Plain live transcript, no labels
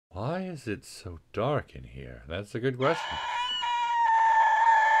Why is it so dark in here? That's a good question.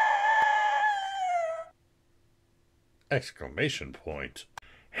 Exclamation point.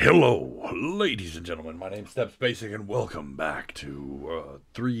 Hello, ladies and gentlemen. My name's StepsBasic, and welcome back to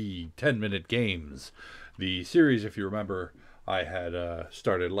 3 10-minute games. The series, if you remember, I had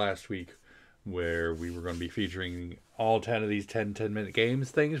started last week where we were going to be featuring all 10 of these 10-minute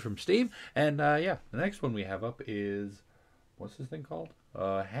games things from Steam. And yeah, the next one we have up is, what's this thing called?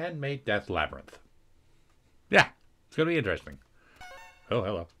 Handmade Death Labyrinth. Yeah, it's going to be interesting. Oh,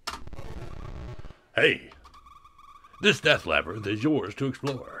 hello. Hey, this Death Labyrinth is yours to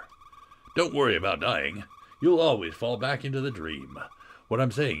explore. Don't worry about dying. You'll always fall back into the dream. What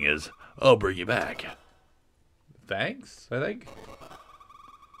I'm saying is, I'll bring you back. Thanks, I think.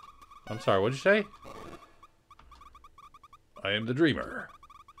 I'm sorry, what'd you say? I am the dreamer.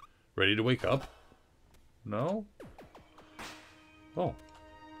 Ready to wake up? No? Oh.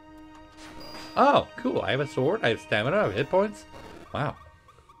 Oh, cool. I have a sword, I have stamina, I have hit points. Wow.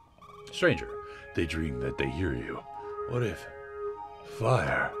 Stranger, they dream that they hear you. What if...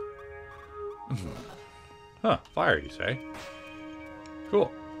 fire? Huh, fire, you say?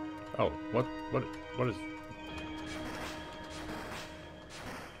 Cool. Oh, what is...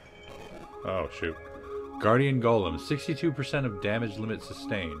 Oh, shoot. Guardian Golem, 62% of damage limit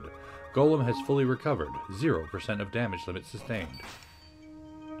sustained. Golem has fully recovered, 0% of damage limit sustained.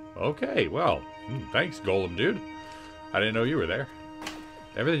 Okay, well, thanks, Golem dude. I didn't know you were there.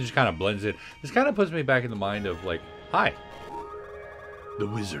 Everything just kind of blends in. This kind of puts me back in the mind of, like, hi. The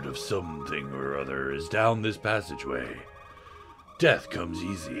wizard of something or other is down this passageway. Death comes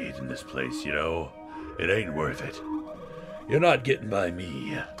easy in this place, you know. It ain't worth it. You're not getting by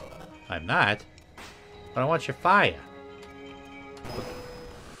me. I'm not. But I want your fire.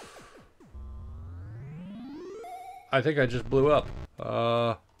 I think I just blew up.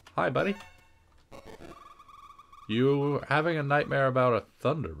 Hi, buddy. You having a nightmare about a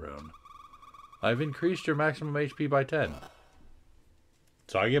thunder rune. I've increased your maximum HP by 10.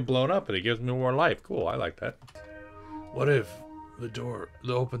 So I get blown up and it gives me more life. Cool, I like that. What if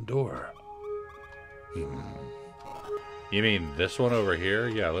the open door? You mean this one over here?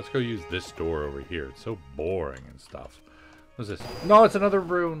 Yeah, let's go use this door over here. It's so boring and stuff. What's this? No, it's another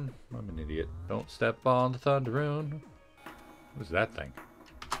rune. I'm an idiot. Don't step on the thunder rune. What's that thing?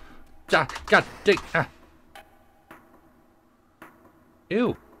 God dang. Ah.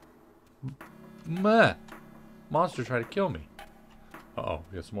 Ew. Monster tried to kill me. Uh-oh,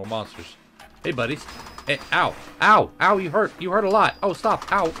 we got some more monsters. Hey, buddies. Hey, ow. Ow. Ow, you hurt. You hurt a lot. Oh, stop.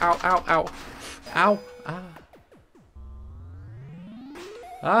 Ow, ow, ow, ow. Ow.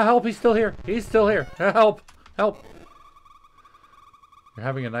 Ah. Help, he's still here. He's still here. Help. Help. You're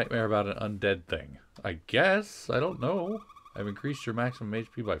having a nightmare about an undead thing. I guess. I don't know. I've increased your maximum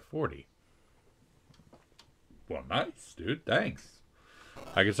HP by 40. Well, nice, dude. Thanks.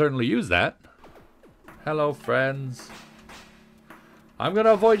 I can certainly use that. Hello, friends. I'm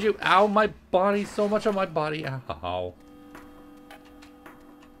gonna avoid you. Ow, my body. So much on my body. Ow.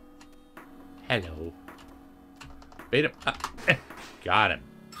 Hello. Bait him. Got him.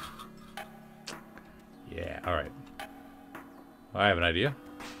 Yeah, alright. I have an idea.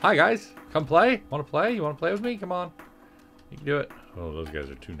 Hi, guys. Come play. Want to play? You want to play with me? Come on. You can do it. Oh, those guys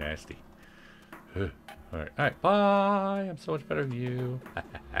are too nasty. Alright, bye. I'm so much better than you.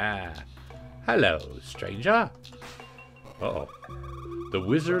 Hello, stranger. Uh-oh. The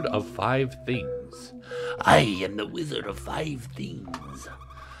Wizard of 5 Things. I am the Wizard of 5 Things.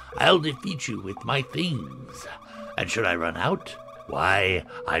 I'll defeat you with my things. And should I run out? Why,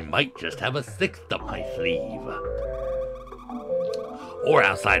 I might just have a 6th up my sleeve. Or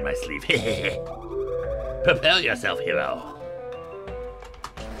outside my sleeve. Prepare yourself, hero.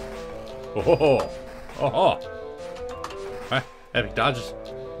 Oh, epic dodges.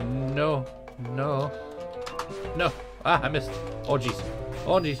 No. I missed. Oh,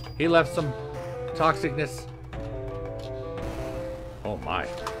 jeez. He left some toxicness. Oh, my.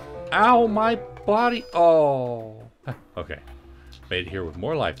 Ow, my body. Oh. Okay. Made it here with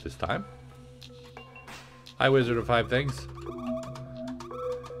more life this time. Hi, Wizard of 5 Things.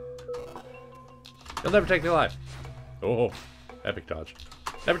 You'll never take me alive. Oh, epic dodge.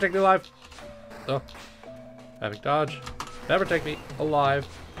 Never take me alive. Oh, epic dodge. Never take me alive.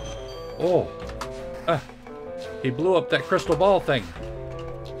 Oh. He blew up that crystal ball thing.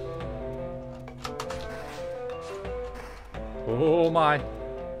 Oh my.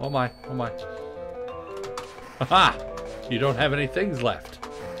 Oh my. Oh my. Haha! You don't have any things left.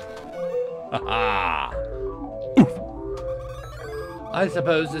 Haha! I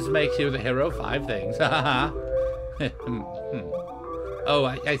suppose this makes you the hero of 5 things. Haha! Oh,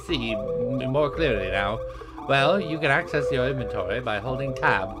 I see more clearly now. Well, you can access your inventory by holding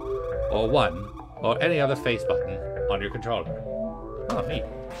tab, or 1, or any other face button on your controller. Oh, neat.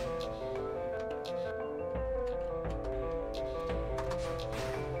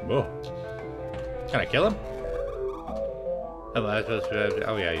 Whoa. Can I kill him? Oh, I was supposed to,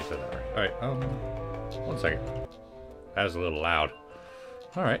 oh yeah, you said that right. Alright, 1 second. That was a little loud.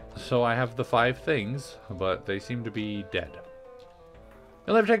 Alright, so I have the 5 things, but they seem to be dead.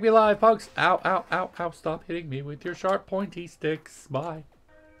 You'll never take me alive, punks! Ow, ow, ow, ow, stop hitting me with your sharp pointy sticks. Bye.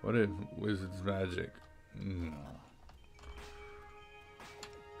 What is wizard's magic? No.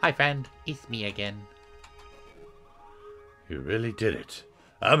 Hi, friend. It's me again. You really did it.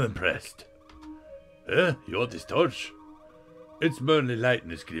 I'm impressed. You want this torch? It's only light in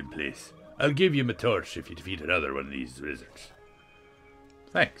this grim place. I'll give you my torch if you defeat another one of these wizards.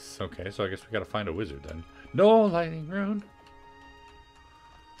 Thanks. Okay, so I guess we gotta find a wizard then. No lightning rune.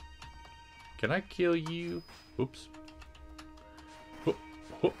 Can I kill you? Oops. Whoop,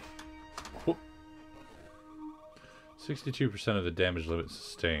 whoop, whoop. 62% of the damage limit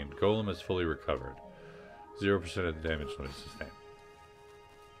sustained. Golem is fully recovered. 0% of the damage limit sustained.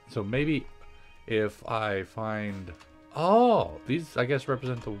 So maybe if I find... Oh, these I guess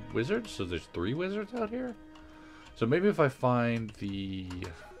represent the wizards. So there's 3 wizards out here. So maybe if I find the...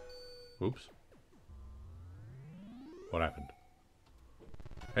 Oops. What happened?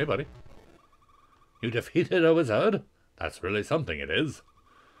 Hey, buddy. You defeated a wizard? That's really something, it is.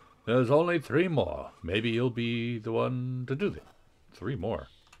 There's only 3 more. Maybe you'll be the one to do it. 3 more.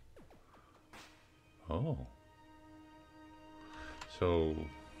 Oh. So...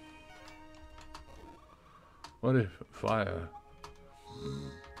 What if fire...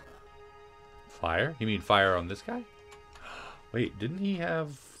 Fire? You mean fire on this guy? Wait, didn't he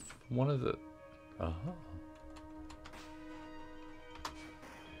have one of the... Oh.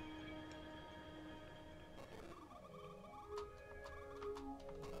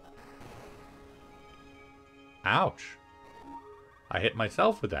 Ouch. I hit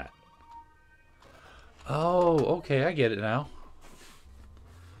myself with that. Oh, okay, I get it now.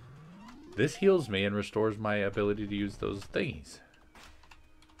 This heals me and restores my ability to use those thingies.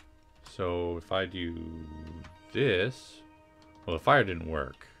 So if I do this... Well, the fire didn't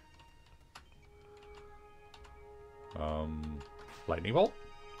work. Lightning bolt?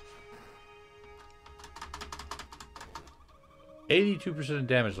 82%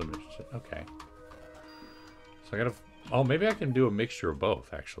 damage limit. Okay. So I gotta... Oh, maybe I can do a mixture of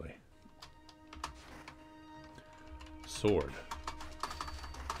both, actually. Sword.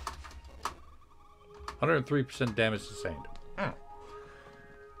 103% damage sustained. Oh.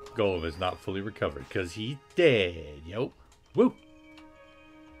 Golem is not fully recovered because he's dead. Yo. Woo!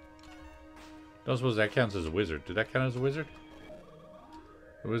 Don't suppose that counts as a wizard. Did that count as a wizard?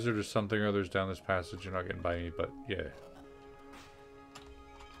 A wizard or something or others down this passage. You're not getting by me, but yeah.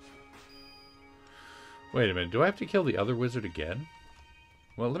 Wait a minute. Do I have to kill the other wizard again?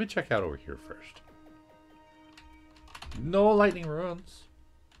 Well, let me check out over here first. No lightning runes.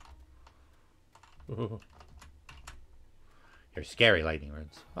 Ooh. You're scary, lightning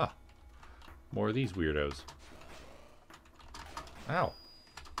runes. Ah. More of these weirdos. Ow.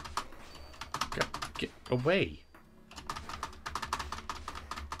 Get away.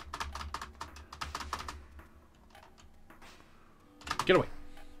 Get away.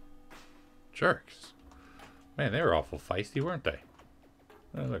 Jerks. Man, they were awful feisty, weren't they?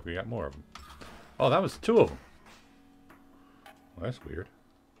 Oh, look, we got more of them. Oh, that was 2 of them. Well, that's weird.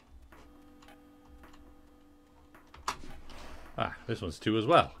 Ah, this one's 2 as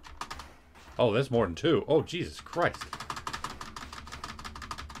well. Oh, that's more than 2. Oh, Jesus Christ.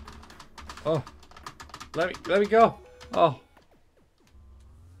 Oh. Let me go. Oh.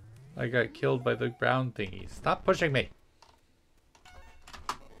 I got killed by the brown thingies. Stop pushing me.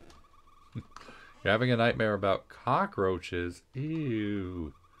 You're having a nightmare about cockroaches.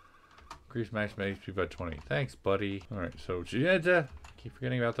 Ew. Increase maximum HP by 20. Thanks, buddy. Alright, so keep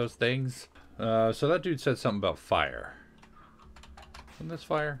forgetting about those things. So that dude said something about fire. Isn't this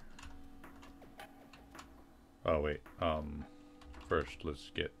fire? Oh, wait. First,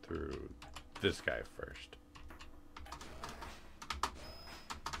 let's get through this guy first.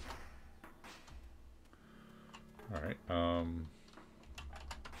 Alright, uh-oh.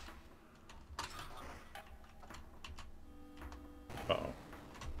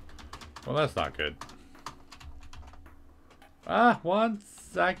 Well, that's not good. Ah, 1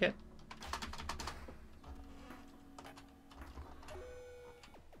 second.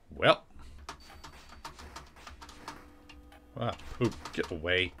 Well. Ah, poop. Get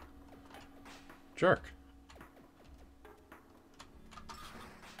away. Jerk.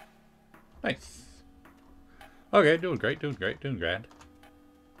 Nice. Okay, doing great, doing great, doing grand.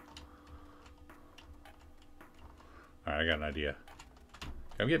 Alright, I got an idea.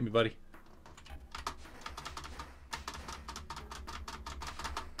 Come get me, buddy.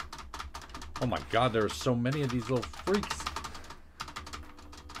 Oh my god, there are so many of these little freaks.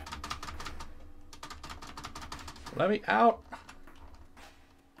 Let me out.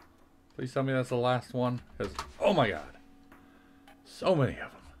 Please tell me that's the last one. Because, oh my god. So many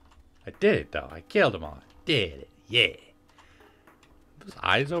of them. I did it, though. I killed them all. I did it. Yeah. Those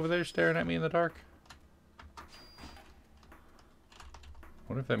eyes over there staring at me in the dark? I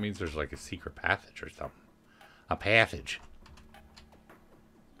wonder if that means there's like a secret passage or something. A passage.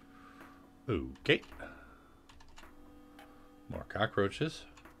 Okay. More cockroaches.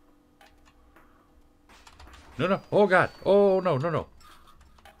 No, no. Oh, God. Oh, no, no, no.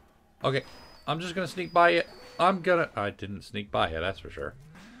 Okay. I'm just going to sneak by it. I didn't sneak by it, that's for sure.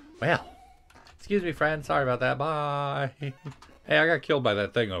 Well. Excuse me, friend. Sorry about that. Bye. Hey, I got killed by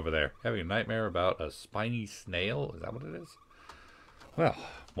that thing over there. Having a nightmare about a spiny snail? Is that what it is? Well,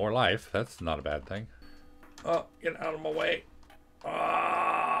 more life. That's not a bad thing. Oh, get out of my way.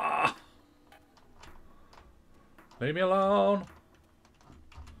 Ah! Leave me alone.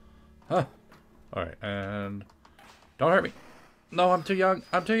 Huh. Alright, and... Don't hurt me. No, I'm too young.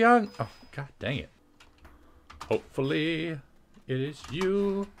 I'm too young. Oh, god dang it. Hopefully, it is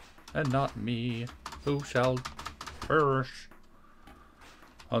you and not me who shall perish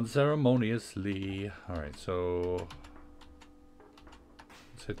unceremoniously. Alright, so...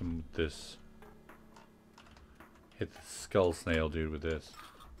 Let's hit them with this. Hit the skull snail dude with this.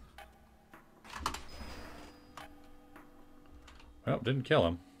 Well, didn't kill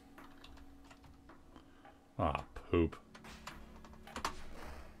him. Ah, poop.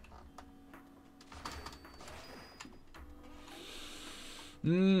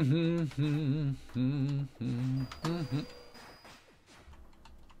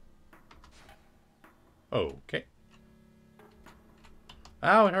 Okay.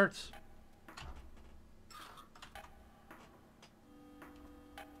 Ow, it hurts.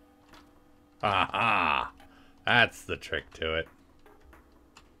 Aha! That's the trick to it.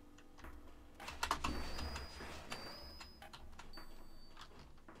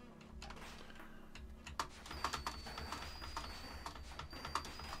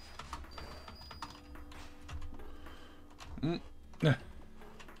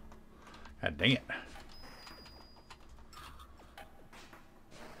 God dang it.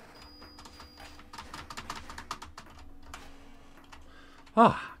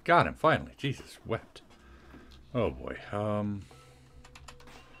 Ah, got him finally. Jesus wept. Oh boy.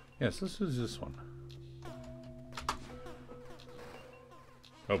 Yes, this is this one.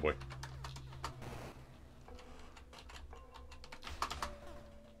 Oh boy.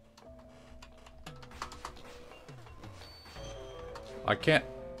 I can't...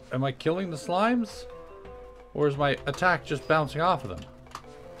 Am I killing the slimes? Or is my attack just bouncing off of them?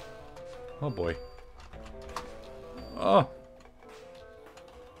 Oh boy. Oh!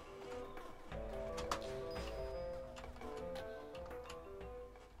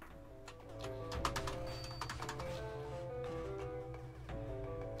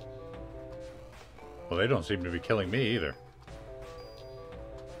 Well, they don't seem to be killing me either.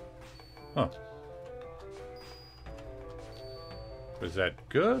 Huh. Is that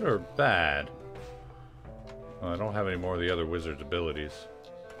good or bad? Well, I don't have any more of the other wizard's abilities.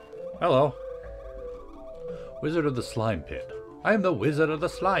 Hello. Wizard of the Slime Pit. I am the Wizard of the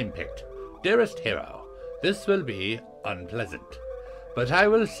Slime Pit. Dearest hero, this will be unpleasant, but I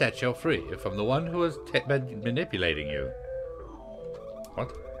will set you free from the one who has been manipulating you.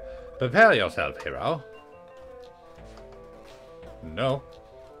 What? Prepare yourself, hero. No.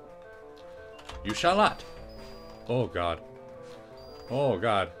 You shall not. Oh, God. Oh,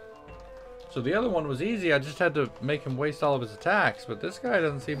 God. So the other one was easy. I just had to make him waste all of his attacks. But this guy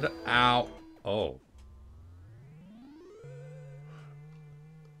doesn't seem to... Ow. Oh.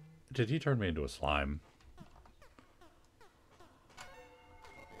 Did he turn me into a slime?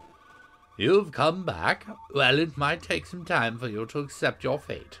 You've come back. Well, it might take some time for you to accept your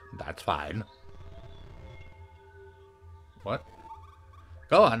fate. That's fine. What?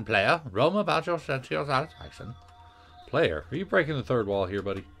 Go on, player. Roam about to your satisfaction. Player, are you breaking the third wall here,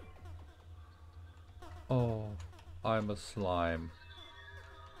 buddy? Oh, I'm a slime.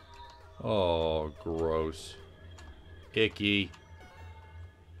 Oh, gross. Icky.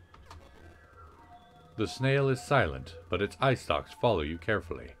 The snail is silent, but its eye stalks follow you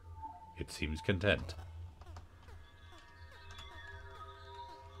carefully. It seems content.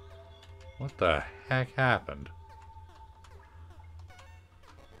 What the heck happened?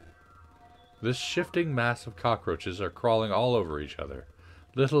 This shifting mass of cockroaches are crawling all over each other.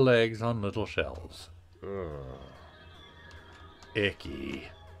 Little legs on little shells. Ugh. Icky.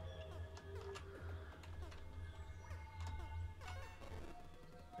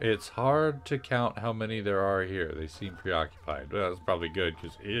 It's hard to count how many there are here. They seem preoccupied. Well, that's probably good,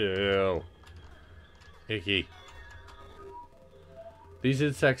 because ew. Icky. These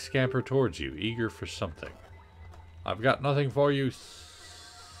insects scamper towards you, eager for something. I've got nothing for you.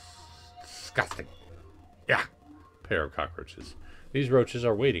 Disgusting. Yeah. Pair of cockroaches. These roaches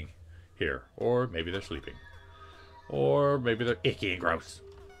are waiting here. Or maybe they're sleeping. Or maybe they're icky and gross.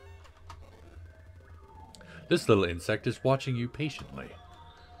 This little insect is watching you patiently.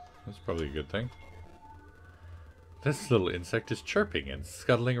 That's probably a good thing. This little insect is chirping and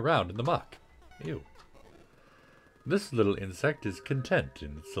scuttling around in the muck. Ew. This little insect is content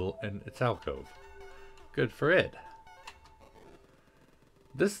in its alcove. Good for it.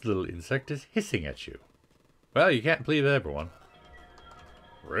 This little insect is hissing at you. Well, you can't please everyone.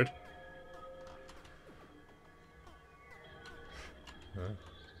 Rude.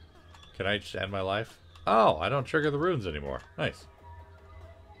 Can I just end my life? Oh, I don't trigger the runes anymore. Nice.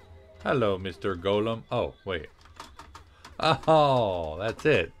 Hello, Mr. Golem. Oh, wait. Oh, that's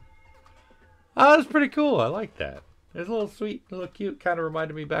it. Oh, that's pretty cool. I like that. It's a little sweet, a little cute. Kind of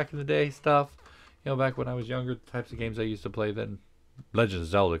reminded me back in the day stuff. You know, back when I was younger, the types of games I used to play. Then Legend of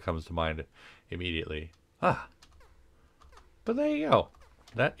Zelda comes to mind immediately. Ah. But there you go.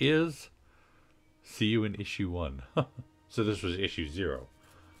 That is... See you in issue 1. So this was issue 0.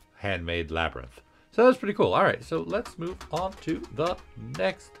 Handmade Labyrinth. So that's pretty cool. Alright, so let's move on to the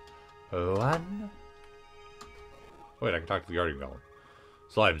next one. Wait, I can talk to the Guardian Golem.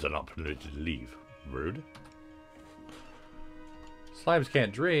 Slimes are not permitted to leave. Rude. Slimes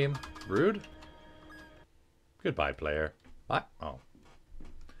can't dream. Rude. Goodbye, player. Bye. Oh.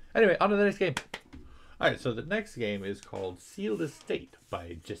 Anyway, on to the next game. Alright, so the next game is called Sealed Estate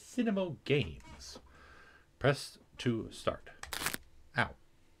by Jacinimo Games. Press to start. Ow.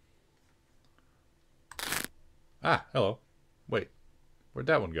 Ah, hello. Wait. Where'd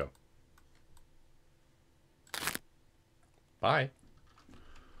that one go? Bye.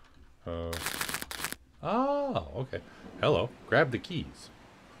 Oh, okay. Hello. Grab the keys.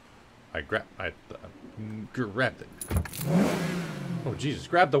 I grabbed it. Oh, Jesus.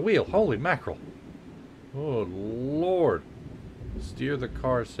 Grab the wheel. Holy mackerel. Oh, Lord. Steer the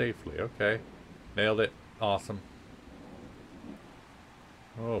car safely. Okay. Nailed it. Awesome.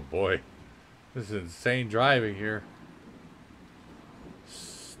 Oh, boy. This is insane driving here.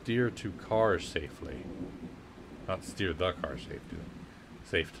 Steer to car safely. Not steer the car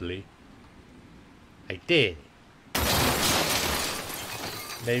safely. I did.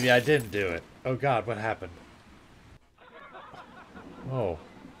 Maybe I didn't do it. Oh God, what happened? Oh,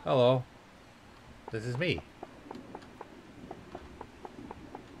 hello. This is me.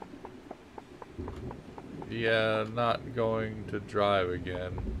 Yeah, not going to drive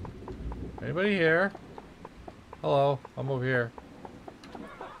again. Anybody here? Hello, I'm over here.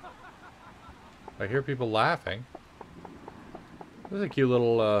 I hear people laughing. There's a cute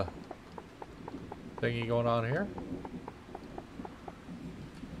little thingy going on here.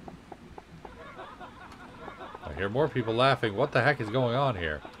 I hear more people laughing. What the heck is going on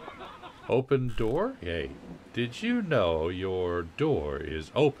here? Open door? Yay. Did you know your door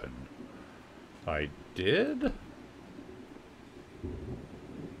is open? I did?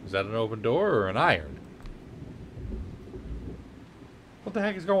 Is that an open door or an iron? What the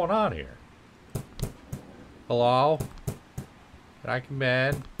heck is going on here? Hello? Can I come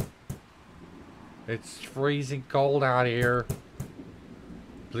in? It's freezing cold out here.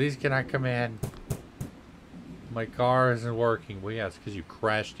 Please, can I come in? My car isn't working. Well, yeah, it's because you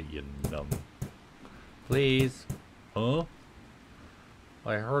crashed it, you numb. Please. Huh?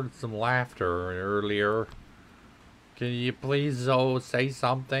 I heard some laughter earlier. Can you please, say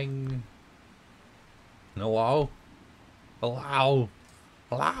something? Hello? Hello?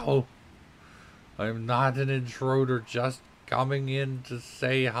 Hello? I'm not an intruder, just coming in to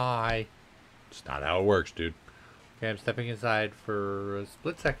say hi. It's not how it works, dude. Okay, I'm stepping inside for a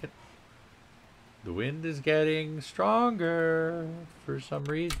split second. The wind is getting stronger for some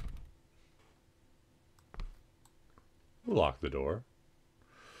reason. We'll lock the door.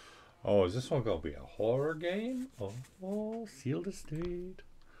 Oh, is this one going to be a horror game? Oh, Sealed Estate.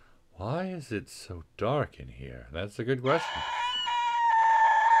 Why is it so dark in here? That's a good question.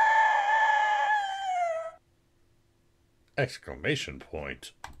 Exclamation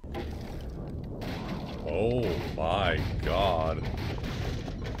point. Oh my God.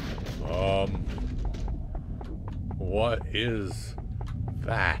 What is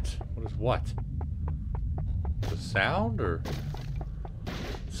that? What What? The sound, or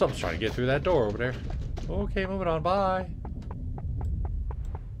something's trying to get through that door over there. Okay, moving on. Bye.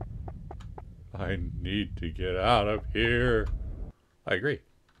 I need to get out of here. I agree.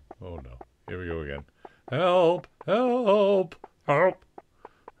 Oh no. Here we go again. Help! Help! Help!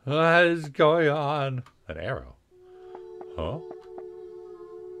 What is going on? An arrow. Huh?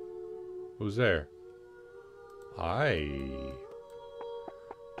 Who's there? I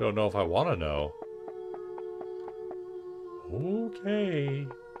don't know if I want to know. Okay.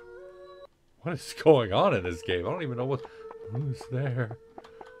 What is going on in this game? I don't even know who's there.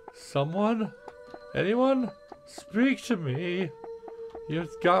 Someone? Anyone? Speak to me.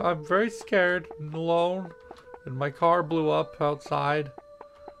 I'm very scared and alone. And my car blew up outside.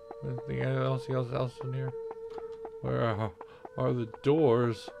 Anything else in here? Where are the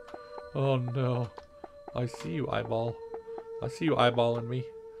doors? Oh no. I see you, eyeball. I see you eyeballing me.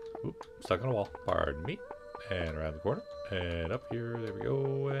 Oop, stuck on a wall. Pardon me. And around the corner. And up here. There we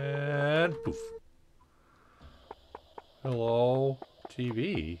go. And poof. Hello,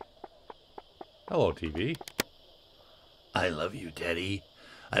 TV. Hello, TV. I love you, Teddy.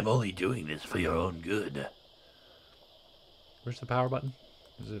 I'm only doing this for your own good. Where's the power button?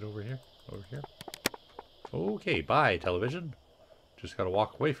 Is it over here? Over here? Okay, bye, television. Just gotta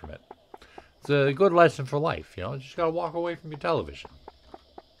walk away from it. It's a good lesson for life, you know? Just gotta walk away from your television.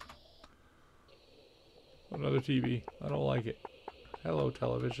 Another TV. I don't like it. Hello,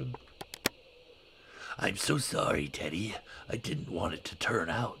 television. I'm so sorry, Teddy. I didn't want it to turn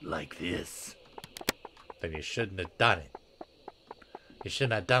out like this. Then you shouldn't have done it. You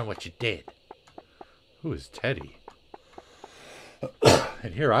shouldn't have done what you did. Who is Teddy?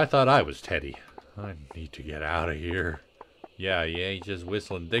 And here I thought I was Teddy. I need to get out of here. Yeah, you ain't just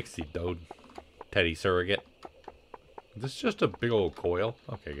whistling Dixie, dude. Teddy surrogate. Is this just a big old coil?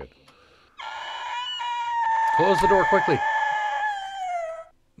 Okay, good. Close the door quickly.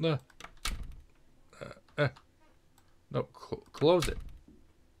 No, close it.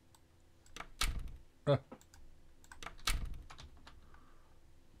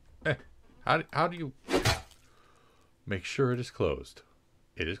 How do you make sure it is closed?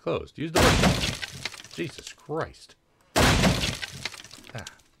 It is closed. Use the word. Jesus Christ.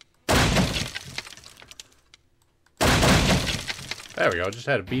 There we go. Just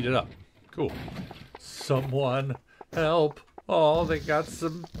had to beat it up. Cool. Someone help. Oh, they got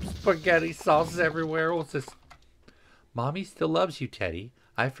some spaghetti sauce everywhere. What's this? Mommy still loves you, Teddy.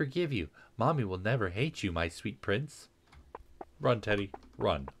 I forgive you. Mommy will never hate you, my sweet prince. Run, Teddy.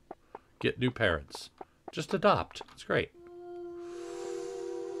 Run. Get new parents. Just adopt. It's great.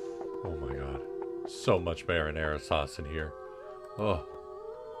 Oh my god. So much marinara sauce in here. Oh.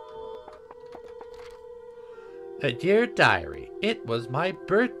 Dear diary, it was my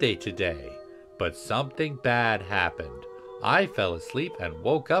birthday today, but something bad happened. I fell asleep and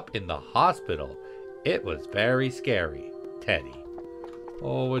woke up in the hospital. It was very scary. Teddy.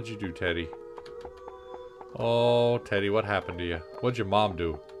 Oh, what'd you do, Teddy? Oh, Teddy, what happened to you? What'd your mom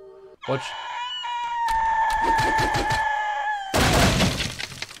do?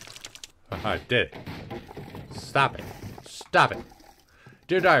 I did it. Stop it. Stop it.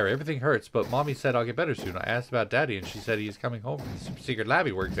 Dear diary, everything hurts, but mommy said I'll get better soon. I asked about daddy, and she said he is coming home from the super secret lab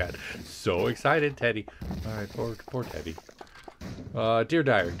he works at. So excited, Teddy. All right, poor Teddy. Dear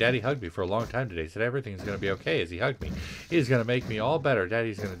diary, daddy hugged me for a long time today. Said everything's going to be okay as he hugged me. He's going to make me all better.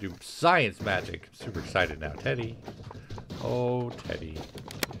 Daddy's going to do science magic. I'm super excited now, Teddy. Oh, Teddy.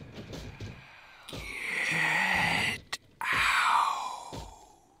 Get out.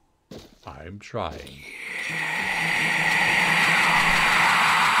 I'm trying.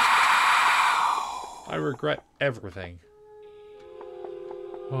 I regret everything.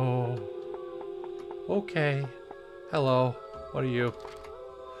 Oh. Okay. Hello. What are you?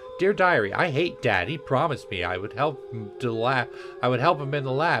 Dear diary, I hate Dad. He promised me I would help him to lab. I would help him in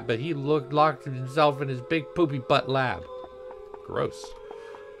the lab, but he locked himself in his big poopy butt lab. Gross.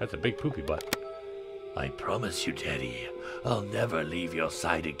 That's a big poopy butt. I promise you, Teddy, I'll never leave your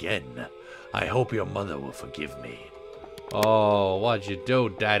side again. I hope your mother will forgive me. Oh, what'd you do,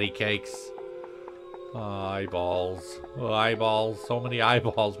 Daddy Cakes? Eyeballs. Oh, eyeballs. So many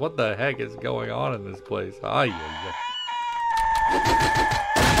eyeballs. What the heck is going on in this place? Hey.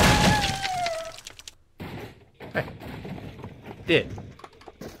 Did.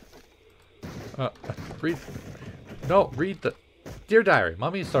 Read. No, read the... Dear diary,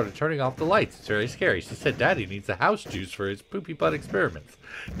 Mommy started turning off the lights. It's very scary. She said Daddy needs the house juice for his poopy butt experiments.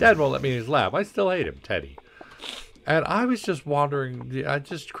 Dad won't let me in his lab. I still hate him, Teddy. And I was just wandering. I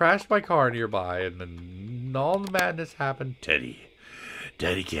just crashed my car nearby, and then all the madness happened. Teddy,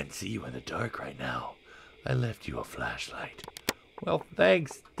 Daddy can't see you in the dark right now. I left you a flashlight. Well,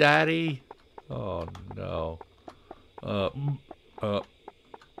 thanks, Daddy. Oh, no.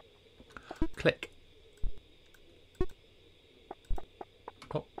 Click.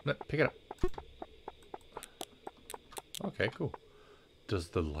 Oh, no, pick it up. Okay, cool. Does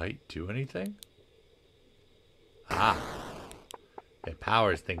the light do anything? Ah. It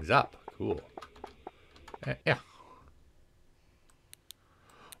powers things up. Cool. Yeah.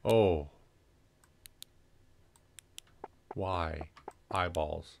 Oh. Why?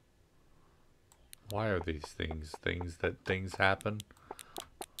 Eyeballs. Why are these things that things happen?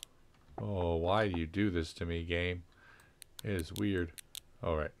 Oh, why do you do this to me, game? It is weird.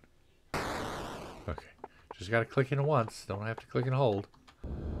 Alright. Okay. Just gotta click in once. Don't have to click and hold.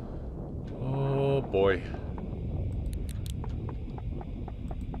 Oh, boy.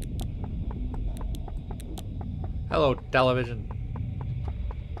 Hello, television.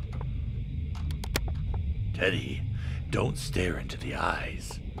 Teddy, don't stare into the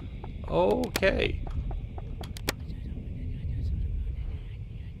eyes. Okay.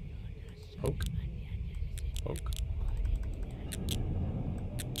 Poke. Poke.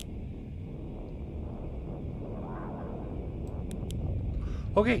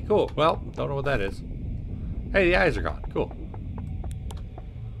 Okay, cool. Well, don't know what that is. Hey, the eyes are gone. Cool.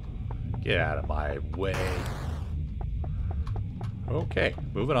 Get out of my way. Okay,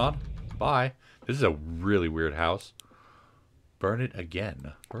 moving on. Bye. This is a really weird house. Burn it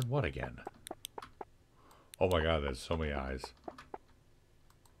again. Burn what again? Oh my god, there's so many eyes.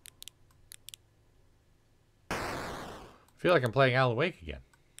 I feel like I'm playing Alan Wake again.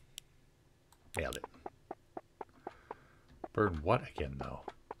 Nailed it. Burn what again, though?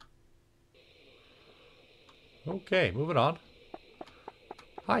 Okay, moving on.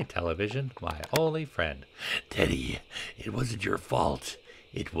 Hi, television, my only friend. Teddy, it wasn't your fault.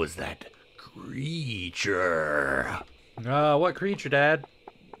 It was that creature. What creature, Dad?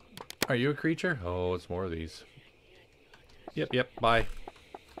 Are you a creature? Oh, it's more of these. Yep, bye.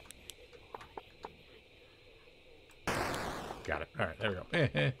 Got it. Alright, there we go.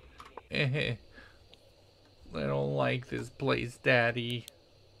 I don't like this place, Daddy.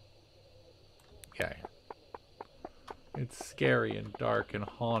 Okay. It's scary and dark and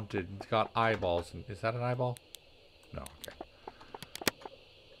haunted. It's got eyeballs. And is that an eyeball? No, okay.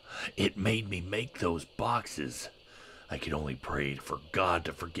 It made me make those boxes. I can only pray for God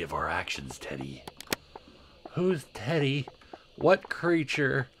to forgive our actions, Teddy. Who's Teddy? What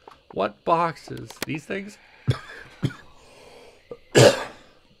creature? What boxes? These things?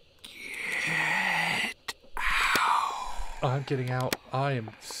 I'm getting out. I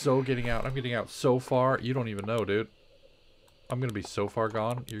am so getting out. I'm getting out so far. You don't even know, dude. I'm going to be so far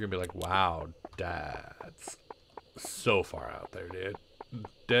gone. You're going to be like, wow, that's so far out there, dude.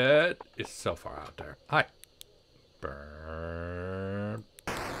 That is so far out there. Hi. Burn.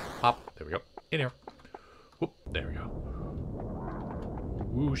 Hop. There we go. In here. Whoop. There we go.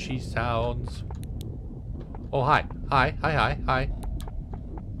 Whooshy sounds. Oh, hi. Hi.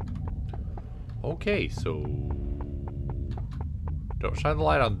 Okay, so... don't shine the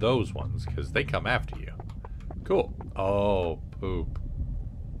light on those ones, because they come after you. Cool. Oh, poop.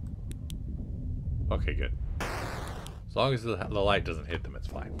 Okay, good. As long as the light doesn't hit them, it's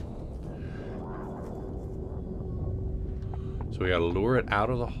fine. So we gotta lure it out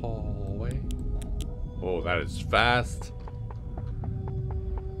of the hallway. Oh, that is fast.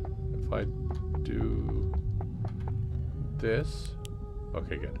 If I do this.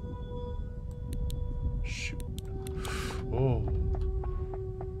 Okay, good. Shoot. Oh.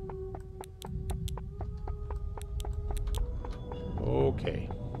 Okay.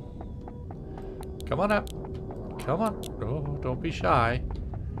 Come on up. Come on. Oh, don't be shy.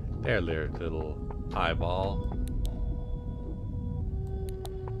 There, little eyeball.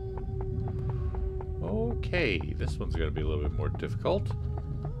 Okay, this one's going to be a little bit more difficult.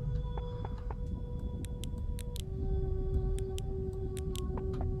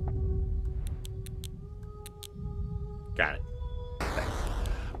 Got it. Thanks.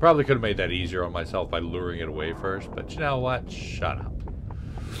 Probably could have made that easier on myself by luring it away first, but you know what? Shut up.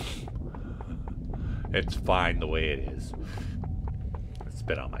 It's fine the way it is. I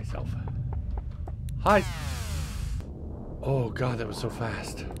spit on myself. Hi. Oh god, that was so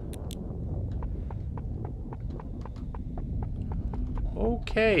fast.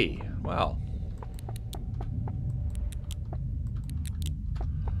 Okay, well.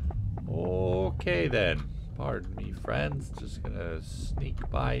 Okay then. Pardon me, friends. Just gonna sneak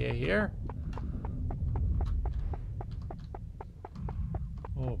by you here.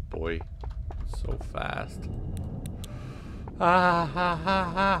 Oh boy. So fast. Ha ha ha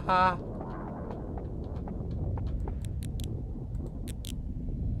ha ha.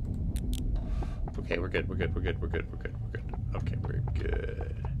 Okay, we're good. We're good. We're good. We're good. We're good. We're good. Okay, we're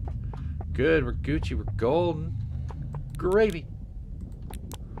good. Good. We're Gucci. We're golden. Gravy.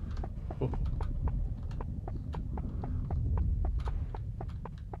 Oh.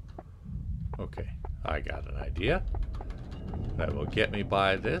 Okay, I got an idea that will get me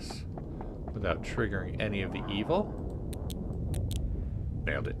by this without triggering any of the evil.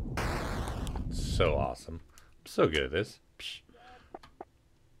 Nailed it. So awesome. I'm so good at this. Psh.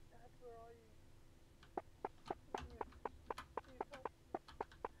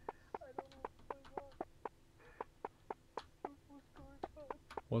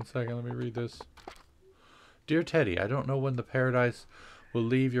 One second, let me read this. Dear Teddy, I don't know when the paradise will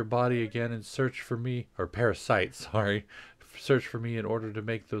leave your body again and search for me, or parasite, sorry, search for me in order to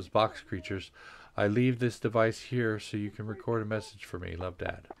make those box creatures. I leave this device here so you can record a message for me. Love,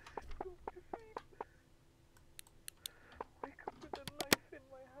 Dad.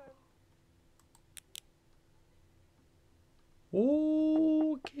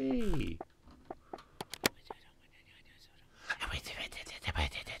 Okay.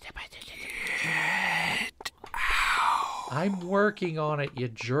 I'm working on it, you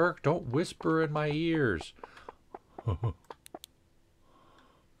jerk. Don't whisper in my ears.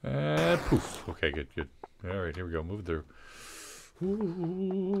 And poof. Okay, good, good. All right, here we go. Move through.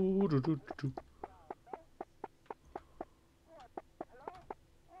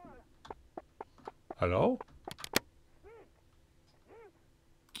 Hello?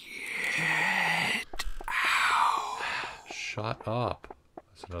 Get out. Shut up.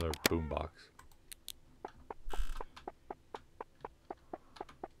 That's another boombox.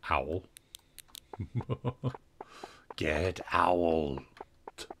 Owl. Get owl.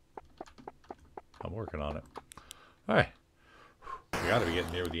 I'm working on it. Alright. We gotta be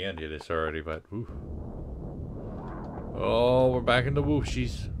getting near the end of this already, but ooh. Oh, we're back in the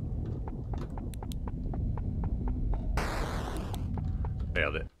whooshies.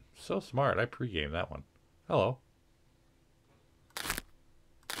 Nailed it. So smart. I pre-gamed that one. Hello.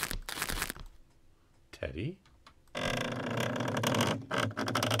 Teddy?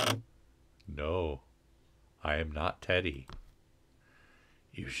 No, I am not Teddy.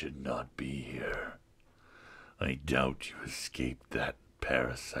 You should not be here. I doubt you escaped that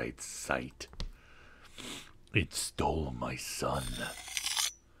parasite's sight. It stole my son.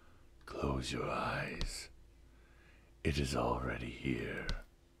 Close your eyes. It is already here.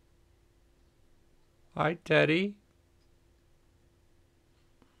 Hi, Teddy.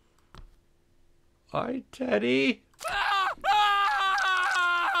 Hi, Teddy.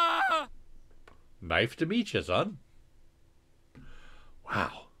 Nice to meet you, son.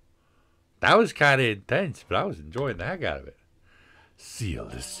 Wow. That was kind of intense, but I was enjoying the heck out of it.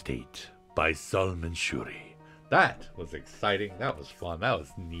 Sealed Estate by Solomon Shuri. That was exciting. That was fun. That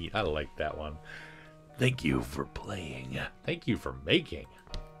was neat. I liked that one. Thank you for playing. Thank you for making.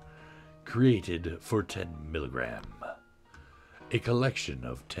 Created for 10 milligram. A collection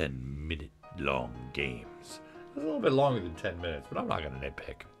of 10-minute-long games. It was a little bit longer than 10 minutes, but I'm not going to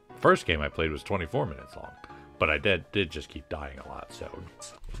nitpick. First game I played was 24 minutes long, but I did just keep dying a lot, so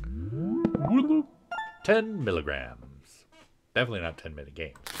 10 milligrams. Definitely not 10-minute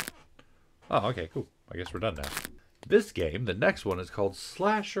games. Oh, okay, cool. I guess we're done now. This game, the next one, is called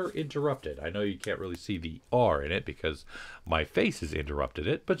Slasher Interrupted. I know you can't really see the R in it because my face has interrupted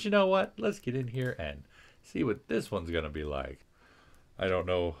it, but you know what? Let's get in here and see what this one's going to be like. I don't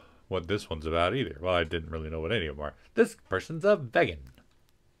know what this one's about either. Well, I didn't really know what any of them are. This person's a vegan.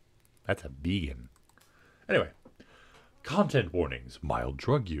 That's a vegan. Anyway. Content warnings, mild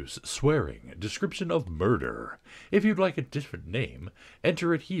drug use, swearing, description of murder. If you'd like a different name,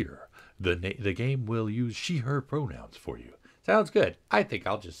 enter it here. The game will use she, her pronouns for you. Sounds good. I think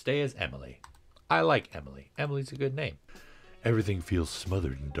I'll just stay as Emily. I like Emily. Emily's a good name. Everything feels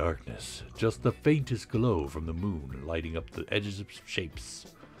smothered in darkness. Just the faintest glow from the moon lighting up the edges of shapes.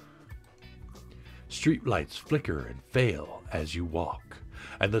 Street lights flicker and fail as you walk,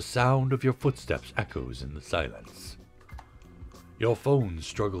 and the sound of your footsteps echoes in the silence. Your phone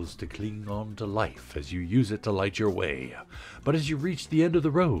struggles to cling on to life as you use it to light your way, but as you reach the end of the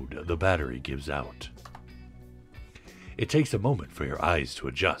road, the battery gives out. It takes a moment for your eyes to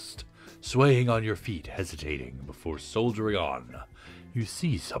adjust, swaying on your feet, hesitating before soldiering on. You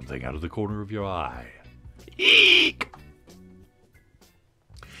see something out of the corner of your eye. Eek!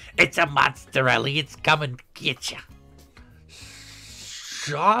 It's a monster, Ellie. It's coming to get you.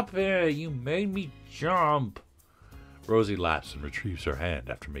 Stop it! You made me jump. Rosie laughs and retrieves her hand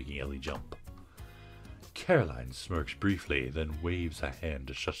after making Ellie jump. Caroline smirks briefly, then waves a hand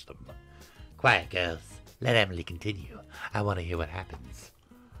to shush them. Quiet, girls. Let Emily continue. I want to hear what happens.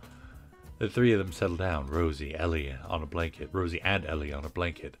 The three of them settle down, Rosie and Ellie on a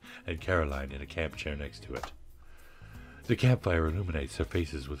blanket, and Caroline in a camp chair next to it. The campfire illuminates their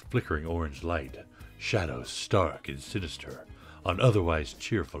faces with flickering orange light, shadows stark and sinister, on otherwise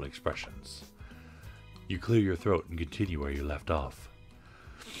cheerful expressions. You clear your throat and continue where you left off.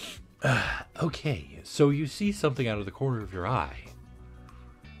 Okay, so you see something out of the corner of your eye.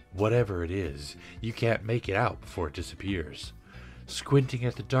 Whatever it is, you can't make it out before it disappears. Squinting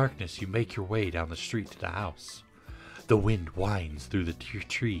at the darkness, you make your way down the street to the house. The wind whines through the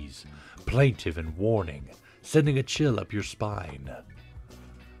trees, plaintive and warning, sending a chill up your spine.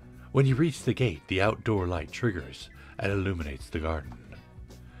 When you reach the gate, the outdoor light triggers and illuminates the garden.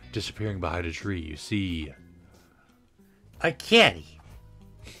 Disappearing behind a tree, you see... a kitty.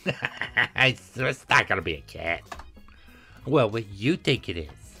 It's not gonna be a cat. Well, what you think it is?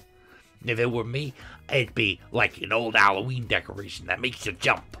 If it were me, it'd be like an old Halloween decoration that makes you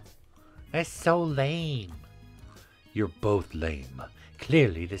jump. That's so lame. You're both lame.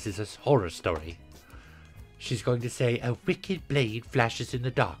 Clearly, this is a horror story. She's going to say a wicked blade flashes in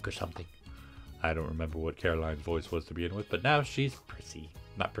the dark or something. I don't remember what Caroline's voice was to begin with, but now she's prissy.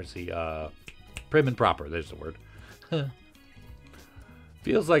 Not prissy, prim and proper, there's the word.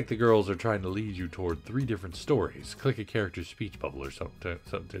 Feels like the girls are trying to lead you toward 3 different stories. Click a character's speech bubble or something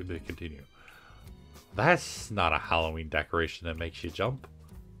to continue. That's not a Halloween decoration that makes you jump.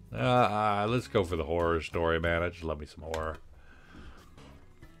 Let's go for the horror story, man. I just love me some horror.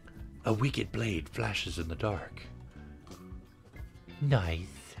 A wicked blade flashes in the dark. Nice.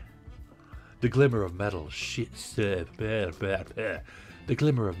 The glimmer of metal The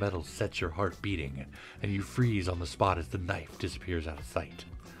glimmer of metal sets your heart beating, and you freeze on the spot as the knife disappears out of sight.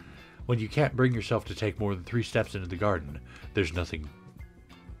 When you can't bring yourself to take more than 3 steps into the garden, there's nothing.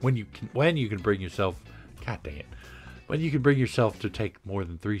 When you can bring yourself, God dang it, when you can bring yourself to take more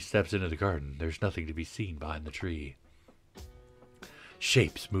than 3 steps into the garden, there's nothing to be seen behind the tree.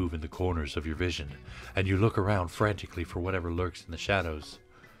 Shapes move in the corners of your vision, and you look around frantically for whatever lurks in the shadows.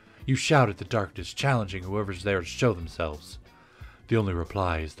 You shout at the darkness, challenging whoever's there to show themselves. The only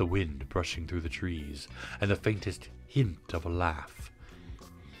reply is the wind brushing through the trees, and the faintest hint of a laugh.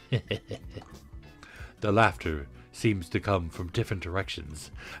 The laughter seems to come from different directions,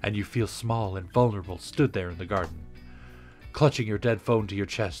 and you feel small and vulnerable stood there in the garden. Clutching your dead phone to your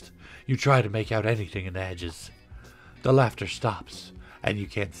chest, you try to make out anything in the hedges. The laughter stops, and you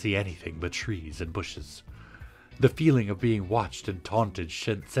can't see anything but trees and bushes. The feeling of being watched and taunted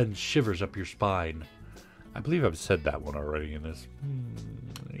sends shivers up your spine. I believe I've said that one already in this.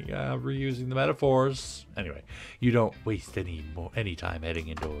 Yeah, reusing the metaphors. Anyway, you don't waste any time heading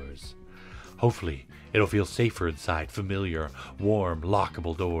indoors. Hopefully, it'll feel safer inside, familiar, warm,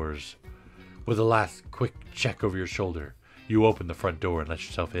 lockable doors. With a last quick check over your shoulder, you open the front door and let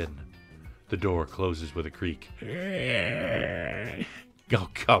yourself in. The door closes with a creak. Oh,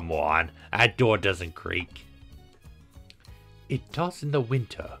 come on. That door doesn't creak. It does in the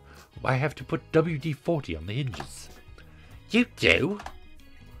winter. I have to put WD-40 on the hinges. You do?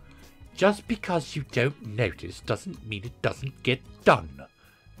 Just because you don't notice doesn't mean it doesn't get done.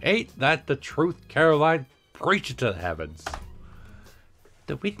 Ain't that the truth, Caroline? Preach it to the heavens.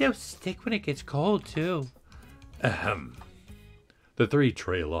 The windows stick when it gets cold, too. Ahem. The 3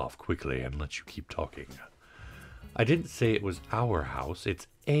 trail off quickly and let you keep talking. I didn't say it was our house, it's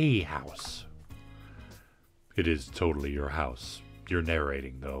a house. It is totally your house. You're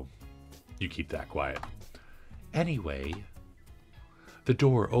narrating, though. You keep that quiet. Anyway, the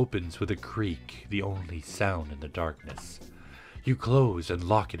door opens with a creak, the only sound in the darkness. You close and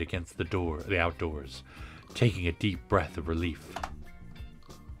lock it against the outdoors, taking a deep breath of relief.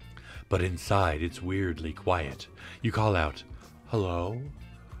 But inside, it's weirdly quiet. You call out, "Hello?"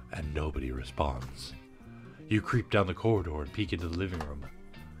 and nobody responds. You creep down the corridor and peek into the living room.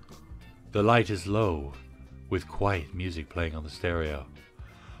 The light is low, with quiet music playing on the stereo.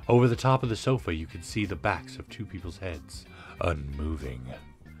 Over the top of the sofa, you can see the backs of 2 people's heads, unmoving.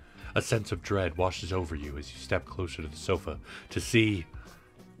 A sense of dread washes over you as you step closer to the sofa to see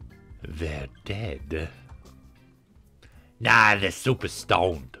they're dead. Nah, they're super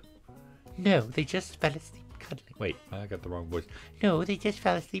stoned. No, they just fell asleep cuddling. Wait, I got the wrong voice. No, they just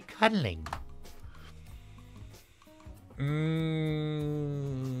fell asleep cuddling.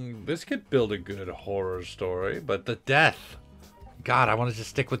 This could build a good horror story, but the death. God, I want to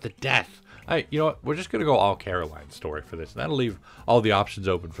just stick with the death. You know what? We're just going to go all Caroline's story for this. And that'll leave all the options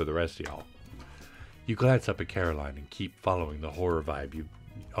open for the rest of y'all. You glance up at Caroline and keep following the horror vibe.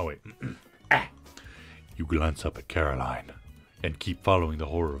 Oh, wait. You glance up at Caroline and keep following the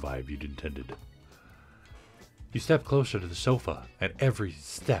horror vibe you'd intended. You step closer to the sofa, and every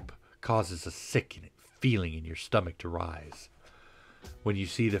step causes a sick feeling in your stomach to rise. When you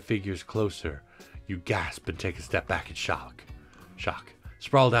see the figures closer, you gasp and take a step back in shock.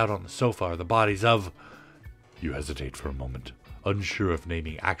 Sprawled out on the sofa are the bodies of... You hesitate for a moment, unsure if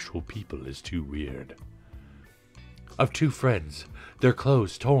naming actual people is too weird. Of two friends, their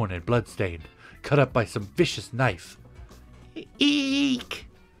clothes torn and bloodstained, cut up by some vicious knife. Eek!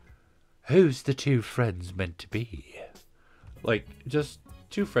 Who's the two friends meant to be? Like, just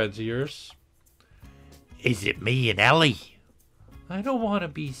two friends of yours. Is it me and Ellie? I don't want to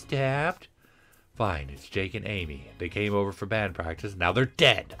be stabbed. Fine, it's Jake and Amy. They came over for band practice, now they're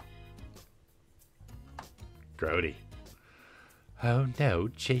dead. Grody. Oh no,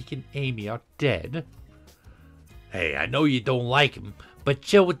 Jake and Amy are dead? Hey, I know you don't like them, but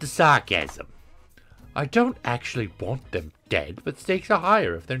chill with the sarcasm. I don't actually want them dead, but stakes are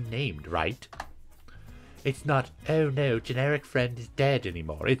higher if they're named right. It's not, oh no, generic friend is dead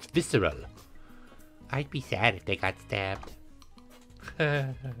anymore. It's visceral. I'd be sad if they got stabbed.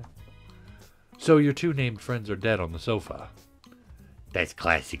 So your two named friends are dead on the sofa. That's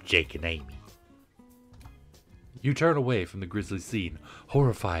classic Jake and Amy. You turn away from the grisly scene,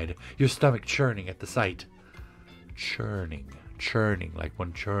 horrified, your stomach churning at the sight. Churning like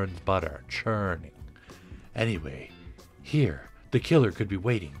one churns butter, churning. Anyway, here, the killer could be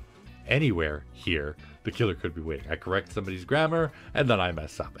waiting. Anywhere, here, the killer could be waiting. I correct somebody's grammar, and then I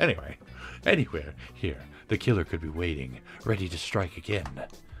mess up. Anywhere, here, the killer could be waiting, ready to strike again.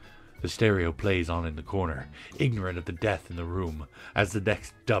 The stereo plays on in the corner, ignorant of the death in the room, as the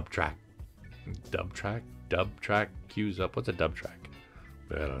next dub track cues up. What's a dub track?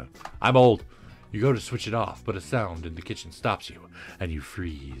 I don't know. I'm old. You go to switch it off, but a sound in the kitchen stops you, and you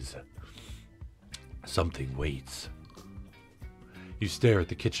freeze. Something waits. You stare at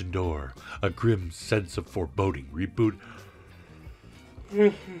the kitchen door, a grim sense of foreboding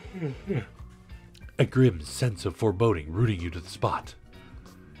a grim sense of foreboding rooting you to the spot.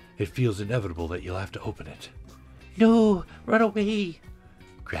 It feels inevitable that you'll have to open it. No, run away.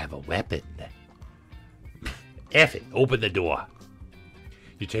 Grab a weapon. F it, open the door.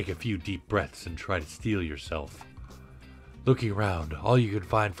 You take a few deep breaths and try to steel yourself. Looking around, all you can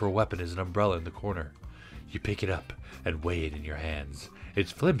find for a weapon is an umbrella in the corner. You pick it up and weigh it in your hands.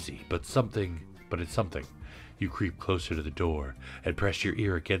 It's flimsy, but it's something. You creep closer to the door and press your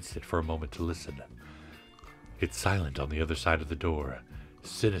ear against it for a moment to listen. It's silent on the other side of the door,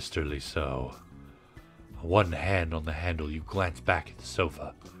 sinisterly so. One hand on the handle, you glance back at the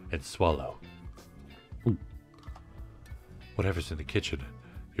sofa and swallow. Whatever's in the kitchen,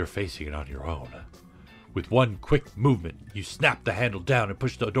 you're facing it on your own. With one quick movement, you snap the handle down and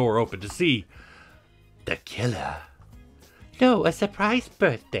push the door open to see the killer. No, a surprise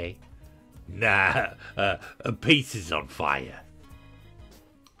birthday. Nah, a piece is on fire.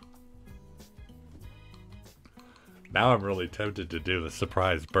 Now I'm really tempted to do the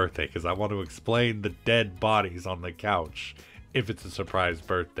surprise birthday because I want to explain the dead bodies on the couch if it's a surprise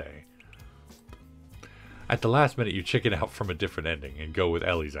birthday. At the last minute, you chicken out from a different ending and go with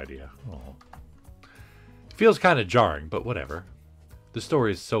Ellie's idea. Oh. It feels kind of jarring, but whatever. The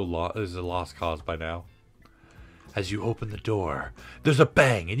story is is a lost cause by now. As you open the door, there's a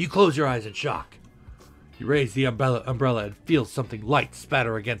bang and you close your eyes in shock. You raise the umbrella and feel something light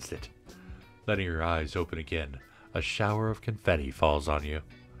spatter against it. Letting your eyes open again, a shower of confetti falls on you.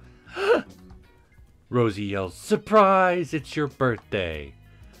 Rosie yells, "Surprise! It's your birthday!"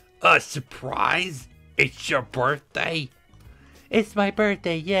 A surprise? It's your birthday? It's my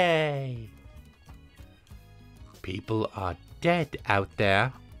birthday, yay! People are dead out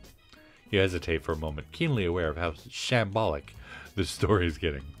there. You hesitate for a moment, keenly aware of how shambolic this story is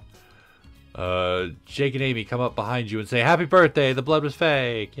getting. Jake and Amy come up behind you and say, "Happy birthday, the blood was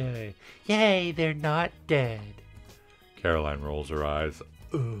fake, yay." Yay, they're not dead. Caroline rolls her eyes.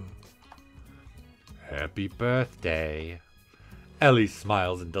 Ugh. Happy birthday. Ellie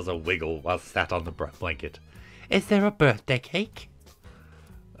smiles and does a wiggle while sat on the blanket. Is there a birthday cake?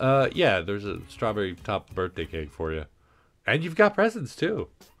 Yeah, there's a strawberry top birthday cake for you. And you've got presents, too.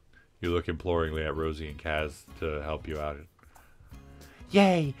 You look imploringly at Rosie and Kaz to help you out.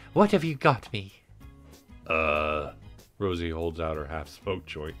 Yay, what have you got me? Rosie holds out her half-smoked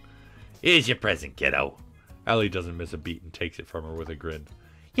joint. Here's your present, kiddo. Ellie doesn't miss a beat and takes it from her with a grin.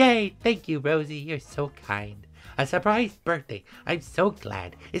 Yay, thank you, Rosie, you're so kind. A surprise birthday. I'm so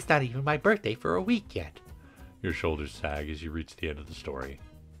glad. It's not even my birthday for a week yet. Your shoulders sag as you reach the end of the story.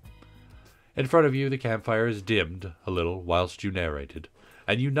 In front of you, the campfire is dimmed a little whilst you narrated,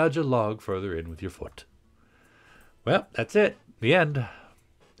 and you nudge a log further in with your foot. Well, that's it. The end.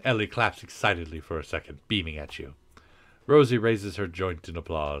 Ellie claps excitedly for a second, beaming at you. Rosie raises her joint in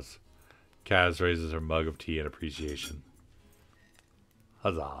applause. Kaz raises her mug of tea in appreciation.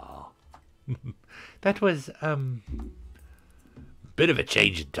 Huzzah. That was, Bit of a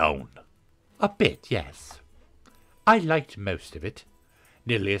change in tone. a bit, yes. I liked most of it.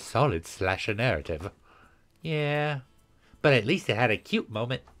 Nearly a solid slasher narrative. Yeah, but at least it had a cute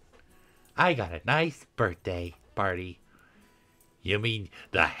moment. I got a nice birthday party. You mean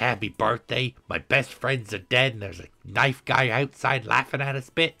the happy birthday? My best friends are dead and there's a knife guy outside laughing at us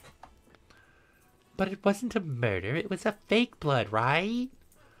bit? But it wasn't a murder, it was a fake blood, right?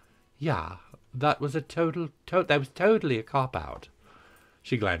 Yeah, that was a that was totally a cop-out.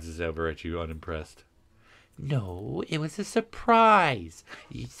 She glances over at you, unimpressed. No, it was a surprise.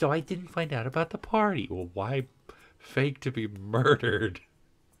 So I didn't find out about the party. Well, why fake to be murdered?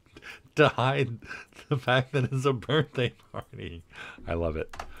 To hide the fact that it's a birthday party. I love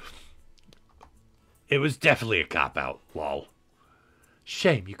it. It was definitely a cop-out, lol.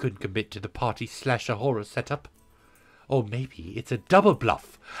 Shame you couldn't commit to the party slasher horror setup. Or maybe it's a double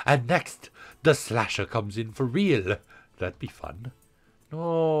bluff, and next the slasher comes in for real. That'd be fun.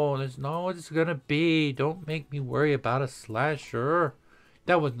 No, there's not what it's gonna be. Don't make me worry about a slasher.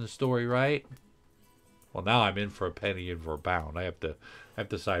 That wasn't the story, right? Well, now I'm in for a penny, in for a pound. I have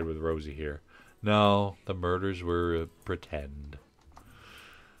to side with Rosie here. No, the murders were pretend.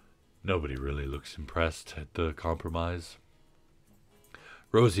 Nobody really looks impressed at the compromise.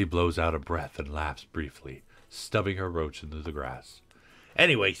 Rosie blows out a breath and laughs briefly, stubbing her roach into the grass.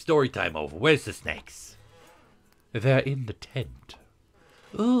 Anyway, story time over. Where's the snakes? They're in the tent.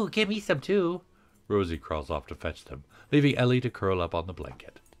 Ooh, give me some too. Rosie crawls off to fetch them, leaving Ellie to curl up on the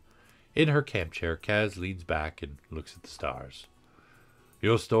blanket. In her camp chair, Kaz leans back and looks at the stars.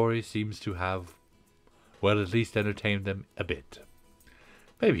 Your story seems to have, well, at least entertained them a bit.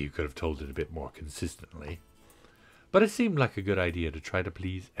 Maybe you could have told it a bit more consistently. But it seemed like a good idea to try to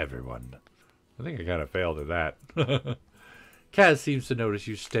please everyone. I think I kind of failed at that. Kaz seems to notice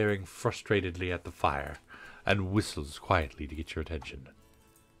you staring frustratedly at the fire, and whistles quietly to get your attention.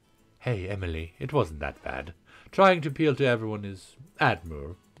 Hey, Emily, it wasn't that bad. Trying to appeal to everyone is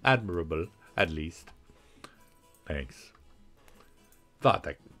admirable, at least. Thanks. Thought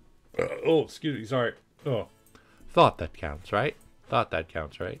that... oh, excuse me, sorry. Oh. Thought that counts, right? Thought that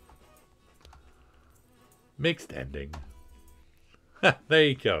counts, right? Mixed ending. There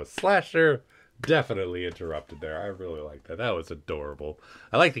you go. Slasher definitely interrupted there. I really like that. That was adorable.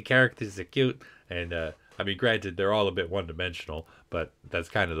 I like the characters. They're cute. And, I mean, granted, they're all a bit one-dimensional, but that's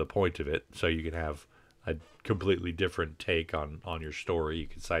kind of the point of it. So you can have a completely different take on your story. You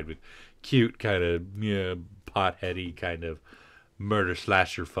can side with cute, kind of, potheady kind of murder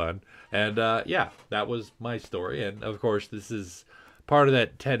slasher fun. And, yeah, that was my story. And, of course, this is part of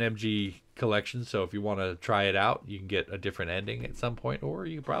that 10MG collection, so if you want to try it out, you can get a different ending at some point, or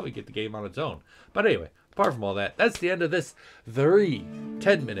you can probably get the game on its own. But anyway, apart from all that, that's the end of this 3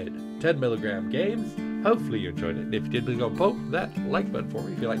 10-minute 10mg games. Hopefully you enjoyed it. If you did, please go and poke that like button for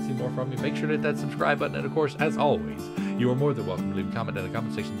me. If you'd like to see more from me, make sure to hit that subscribe button. And of course, as always, you are more than welcome to leave a comment in the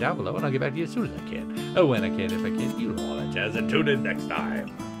comment section down below, and I'll get back to you as soon as I can. Oh, when I can, if I can, you know all that jazz. And tune in next time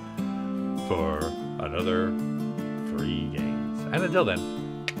for another 3 games. And until then,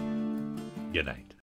 good night.